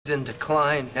In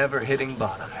decline, never hitting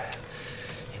bottom.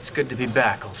 It's good to be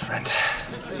back, old friend.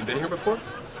 You been here before?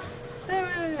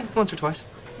 Once or twice.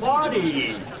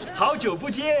 Barney, 好久不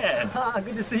见. Ah,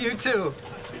 good to see you too.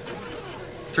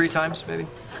 3 times, maybe.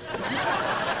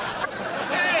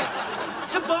 Hey,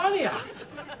 是 Barney 啊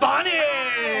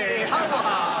 ？Barney， 好不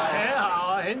好？很好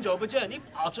啊，很久不见，你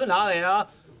跑去哪里啊？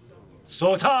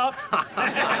说他。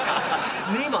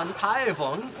你们太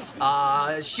疯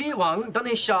希望等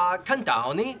一下看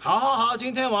到你。好好好，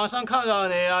今天晚上看到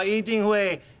你啊，一定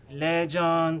会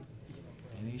legend。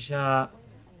等一下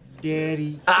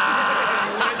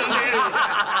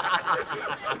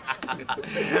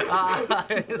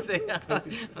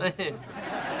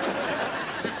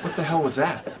 ，Daddy。What the hell was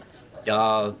that?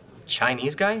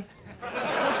 Chinese guy?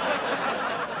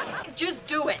 Just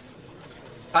do it.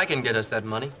 I can get us that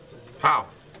money. How?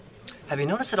 Have you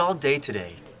noticed that all day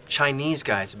today, Chinese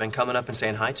guys have been coming up and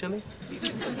saying hi to me?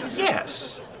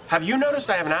 Yes. Have you noticed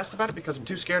I haven't asked about it because I'm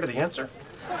too scared of the answer?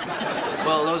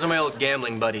 Well, those are my old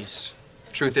gambling buddies.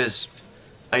 Truth is,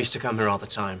 I used to come here all the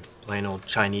time, play an old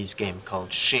Chinese game called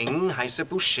Xíng, háishì,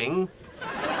 bùxíng.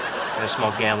 Had a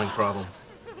small gambling problem.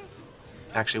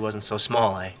 Actually, wasn't so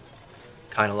small. I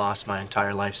kind of lost my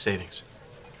entire life savings.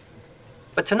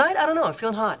 But tonight, I don't know, I'm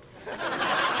feeling hot.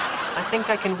 I think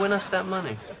I can win us that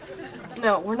money.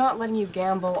 No, we're not letting you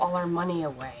gamble all our money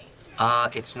away.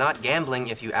 It's not gambling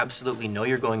if you absolutely know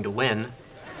you're going to win.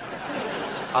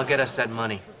 I'll get us that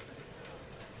money.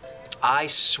 I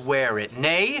swear it.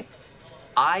 Nay,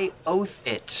 I oath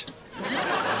it.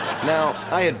 Now,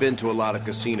 I had been to a lot of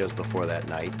casinos before that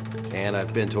night, and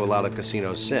I've been to a lot of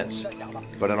casinos since.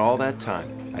 But in all that time,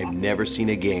 I've never seen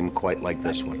a game quite like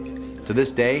this one. To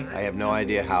this day, I have no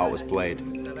idea how it was played.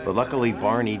 But luckily,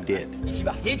 Barney did.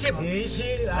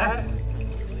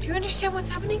 Do you understand what's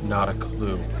happening? Not a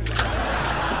clue.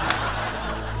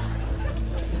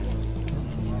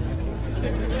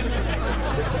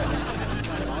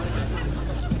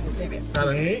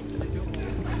 Barney.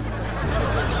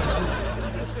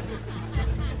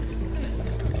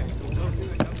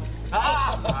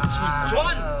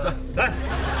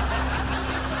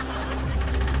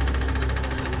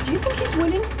 Do you think he's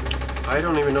winning? I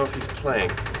don't even know if he's playing.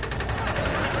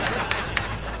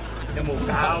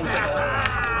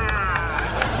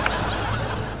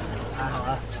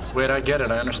 Wait, I get it.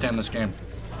 I understand this game.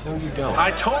 No, you don't.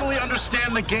 I totally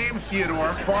understand the game,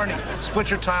 Theodore. Barney, split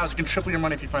your tiles. You can triple your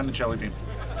money if you find the jelly bean.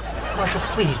 Marshall,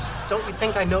 please. Don't you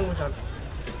think I know what I'm...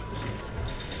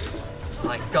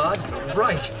 My God, you're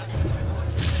right.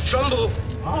 Trumble.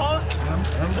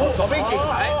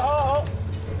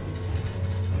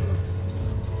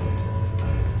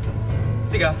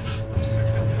 Siga.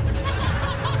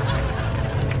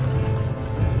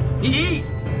 1、2、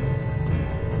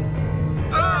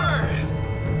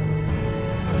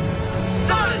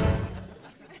3，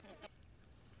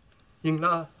赢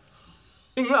了，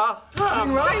赢了，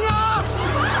赢了，赢了！